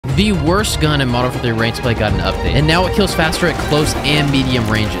The worst gun in Modern Warfare 3 Ranked Play got an update, and now it kills faster at close and medium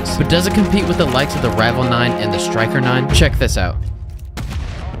ranges. But does it compete with the likes of the Rival 9 and the Striker 9? Check this out.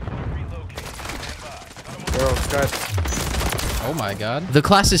 Oh my god. The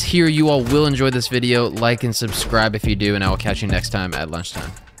class is here. You all will enjoy this video. Like and subscribe if you do, and I will catch you next time at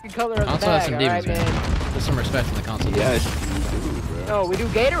lunchtime. Color of Console has some demons, man. Put some respect in the console. Yes. No, we do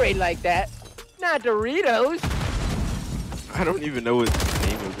Gatorade like that. Not Doritos. I don't even know what the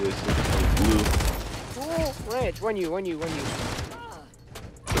name of this. It's blue. Oh, Ranch, one you. So what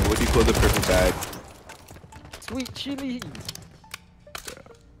do you call the purple bag? Sweet chili. Yeah,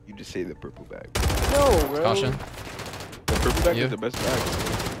 you just say the purple bag. No, bro. Caution. The purple bag is the best bag.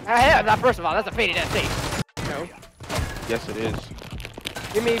 Yeah, now, first of all, that's a faded ass safe. No. Yes, it is.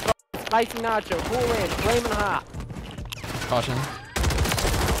 Give me spicy nacho, Cool Ranch, flaming hot. Caution.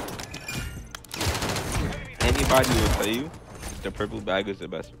 Anybody will tell you the purple bag is the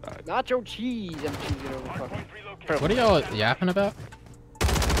best bag. Nacho cheese. I'm choosing over fucking purple. What are y'all yapping about?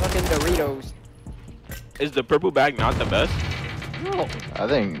 Fucking Doritos. Is the purple bag not the best? No. I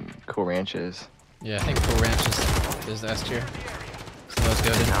think Cool Ranch is. Yeah, I think Cool Ranch is the S tier. So let's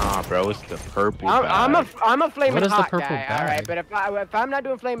go. Nah, bro, it's the purple bag. I'm a flaming What is the hot purple guy, bag? alright? But if I'm not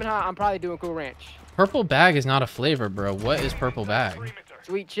doing flaming hot, I'm probably doing Cool Ranch. Purple bag is not a flavor, bro. What is purple bag?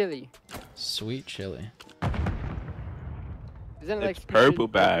 Sweet chili. Sweet chili. Isn't it It's purple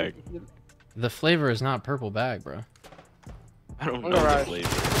bag. The flavor is not purple bag, bro. I don't know the flavor.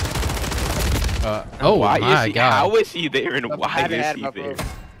 Oh why my is he, god. How is he there and why is he there?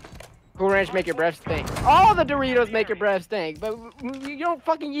 Cool Ranch make your breath stink. All the Doritos make your breath stink, but you don't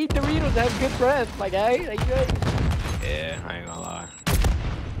fucking eat Doritos that have good breath, like, eh? Like, yeah, I ain't gonna lie.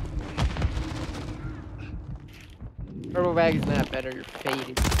 Purple bag is not better, you're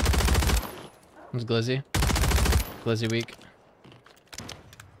faded. What's Glizzy? Glizzy weak.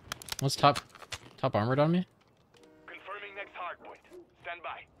 What's top armored on me? Confirming next hard point. Stand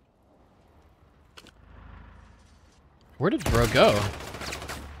by. Where did bro go?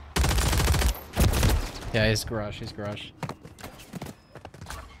 Yeah, he's garage,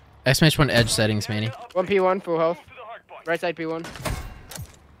 Exclamation 1 edge settings, Manny. 1P1, full health. Right side P1.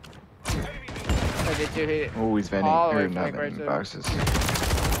 I did two hit. Oh, he's vending. All the way Or not flank right vending side. boxes.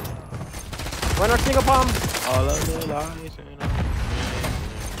 One more single palm. All of the lies and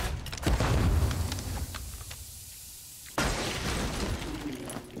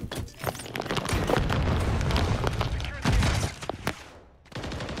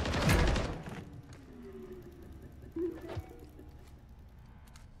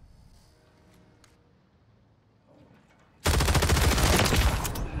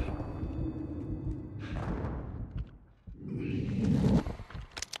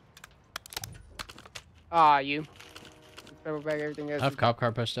You. Purple bag, everything else. I have cop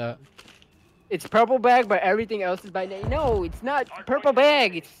car pushed out. It's purple bag, but everything else is by name. No, it's not purple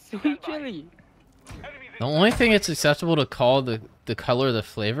bag. It's sweet chili. The only thing it's acceptable to call the color of the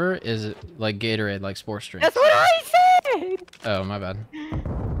flavor is like Gatorade, like sports drink. That's what I said. Oh, my bad.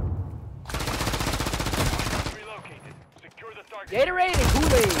 Gatorade and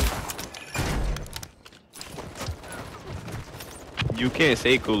Kool-Aid. you can't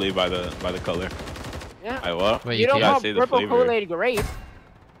say Kool-Aid by the color. Yeah. I what? Wait, You don't can't call say the purple flavor. Kool-Aid grape.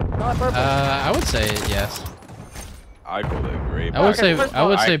 Call it purple. I would say yes. I call it grape. I would Okay, say first of I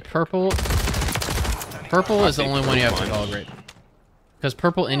would all, say purple. Purple is the only one you have to call grape. Because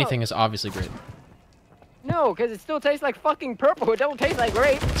purple anything is obviously grape. No, because it still tastes like fucking purple. It don't taste like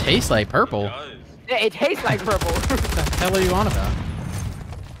grape. Tastes like purple. Yeah, it tastes like purple. What the hell are you on about?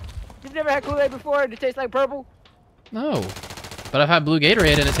 You've never had Kool-Aid before and it tastes like purple? No. But I've had blue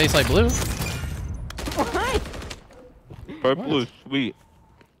Gatorade and it tastes like blue. What? Purple is sweet.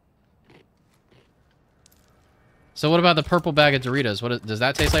 So what about the purple bag of Doritos? Does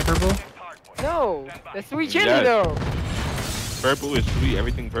that taste like purple? No, that's sweet chili Yes. though. Purple is sweet.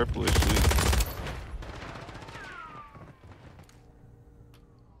 Everything purple is sweet.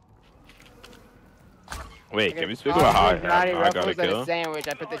 Wait, can we speak about how I got a kill? A sandwich.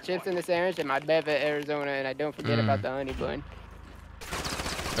 I put the chips in the sandwich and my bev at Arizona, and I don't forget about the honey bun.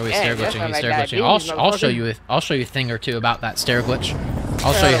 Oh, he's Hey, stair that's glitching. not He's like stair that. glitching. Beans, I'll show motherfucker. you. I'll show you a thing or two about that stair glitch.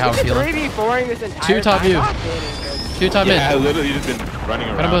 I'll show you how I'm feeling. 3v4ing this entire Two top time. view. Not kidding, Two top Yeah, I mid. literally just been running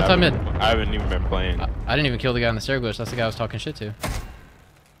around. Put 'em both top mid. I haven't even been playing. I didn't even kill the guy in the stair glitch. That's the guy I was talking shit to.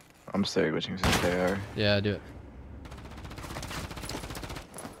 I'm stair glitching since they are. Yeah, do it.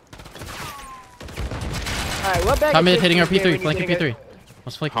 Alright, what bag Top of mid chips hitting do our you get P3. when Flanking you're getting P3.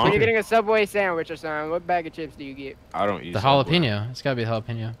 Let's flank Huh? When you're P3. getting a Subway sandwich or something, what bag of chips do you get? I don't eat The Subway. jalapeno. It's gotta be the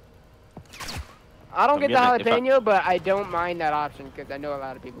jalapeno. I don't I'm get the getting- jalapeno, but I don't mind that option because I know a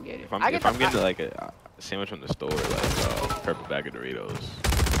lot of people get it. If I'm, I get the getting like a sandwich from the store, like purple bag of Doritos,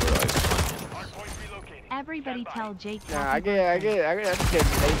 or like Funyuns. Hardpoint relocating. Everybody tell Jake. Nah, I happy get birthday. that's good.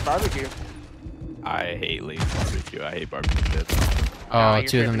 Lay's barbecue. I hate Lay's barbecue. I hate barbecue chips. Oh, you're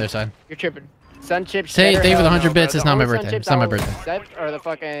two of them tripping. their side. You're tripping. Sun chips. Say cheddar, thank you for the hell 100 no, bits. bro. It's The not my only birthday. Sun It's not my chips birthday. I will accept are the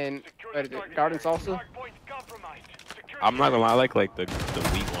fucking what is it? Garden salsa. Hardpoint compromised. Secure I'm not the gonna lie, I like the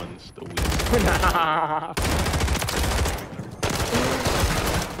wheat ones. The wheat. Nah.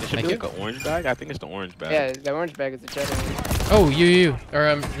 It should Thank be you. like an orange bag. I think it's the orange bag. Yeah, the orange bag is the cheddar. Oh, you.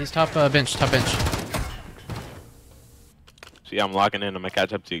 Or he's top bench. Top bench. So yeah, I'm locking in. I'm gonna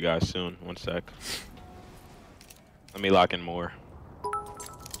catch up to you guys soon. One sec. Let me lock in more.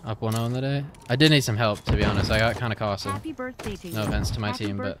 Up 1-0 in the day. I did need some help, to be honest. I got kind of costed. Happy birthday to you. No offense to my Happy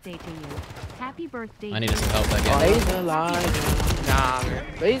team, but birthday to you. Happy birthday. I needed some help that game. Lay's alive. Nah, man.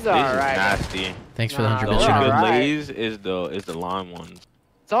 Lay's Lay's is alright. nasty. Thanks for the Nah, 100 The bits. only They're good alright. Lay's is the lime ones.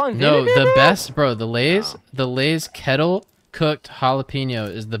 It's all in No, vinegar, the bro? best, bro. The Lay's kettle cooked jalapeno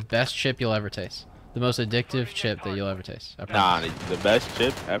is the best chip you'll ever taste. The most addictive chip that you'll ever taste. I Nah, promise. the best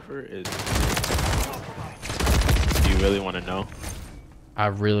chip ever is. You really want to know? I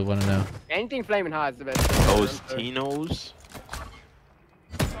really want to know. Anything flaming hot is the best. Tostinos.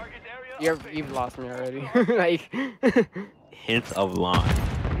 target area. You've lost me already. Like, Hints of lime.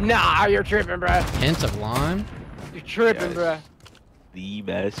 nah, you're tripping, bro. Hint of lime. You're tripping, Yes. bro. The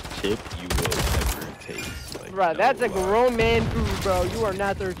best chip you will ever taste. Like, Bro, no that's a lie. grown man food, bro. You are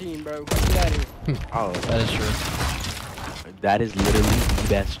not 13, bro. Get out of here. Oh, That is true. that is literally the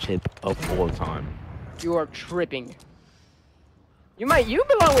best chip of all time. You are tripping. You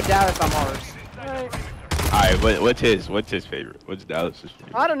belong with Dallas on Mars. Alright. Alright, what's his favorite? What's Dallas's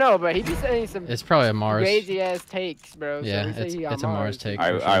favorite? I don't know, but he be saying some It's probably a Mars. crazy ass takes, bro. Yeah, so he say he on it's a Mars take. for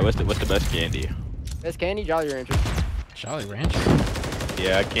Alright, sure. what's the best candy? That's candy, Jolly Rancher. Jolly Rancher.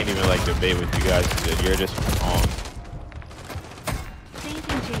 Yeah, I can't even like debate with you guys. 'Cause you're just wrong. Thank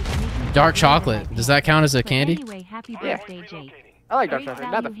you, Jake. Making Dark sure chocolate. you're Does that count as a But candy? Anyway, happy Yeah. birthday, Jake. I like dark Great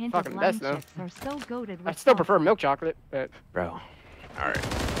chocolate. Not the value hint of fucking lime best though. chips are so goated I with still salt. prefer milk chocolate, but Bro. Alright.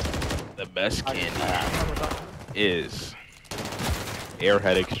 The best candy is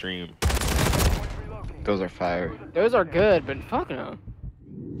Airhead Extreme. Those are fire. those are good, but fuck no.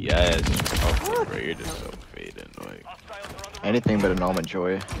 Yes. Oh, bro, you're just so faded. Like, Anything but an almond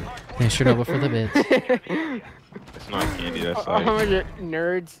joy. Thanks, Chernobyl, for the bits. it's not candy. That's Oh, like. you're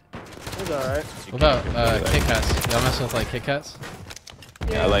nerds. It's alright. you What about can't really, like- Kit Kats? Y'all mess with like Kit Kats?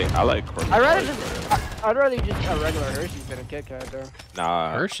 Yeah, I like. I'd rather I'd rather just a regular Hershey's than a Kit Kat though.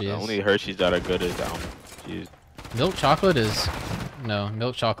 Nah. Hershey's. The only Hershey's that are good is cheese. Milk chocolate is no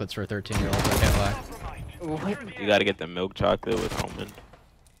milk chocolate's for 13-year-olds. I can't lie. What? You gotta get the milk chocolate with almond.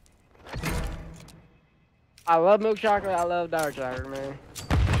 I love milk chocolate. I love dark chocolate, man.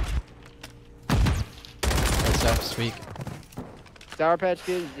 What's up, sweet? Sour Patch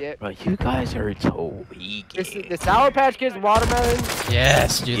Kids, yep. Bro, you guys are so weak. The Sour Patch Kids watermelon.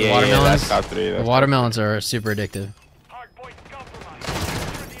 Yes, dude. The Yeah, watermelons. that's top three. The That's watermelons are super addictive. Hardpoint compromised.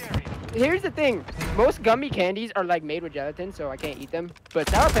 Secure the area. Here's the thing. Most gummy candies are like made with gelatin, so I can't eat them. But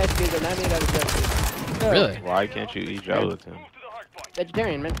Sour Patch Kids are not made out of gelatin. So, Really? Why can't you eat gelatin? Move to the hardpoint.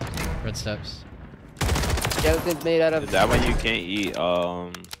 Vegetarian, man. Red steps. Gelatin's made out of. Is that when you can't eat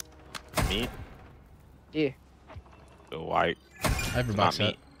meat? Yeah. The white. I have a It's box not set.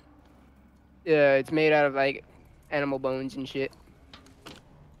 meat. Yeah, it's made out of like animal bones and shit.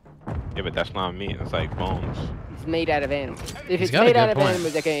 Yeah, but that's not meat. It's like bones. It's made out of animals. If He's it's got a made good out of point.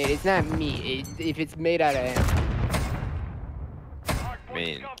 animals, I can eat it. It's not meat. If it's made out of animals. Hardpoint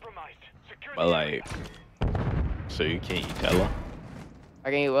Man. compromised. Secure But the area. like, so you can't eat Jello? I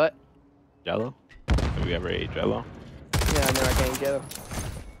can eat what? Jello? Have you ever ate Jello? Yeah, I know I can't eat Jello.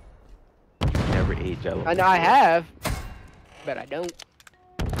 You never ate Jello? I know I have, but I don't.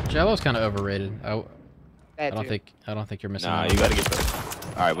 Jello's kind of overrated. I That don't too. think you're missing Nah, out. you gotta get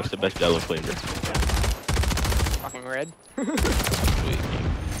the. All right, what's the best Jello flavor? Fucking red. Sweet.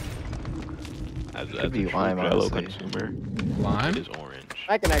 As a be true lime, Jello honestly. consumer, it Lime? is orange.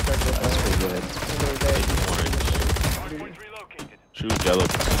 I can actually do That's that. pretty good. It's orange. Hardpoint relocated. True Jello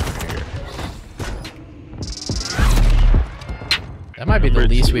consumer here. That might be the Number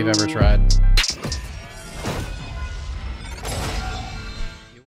least we've ever two. tried.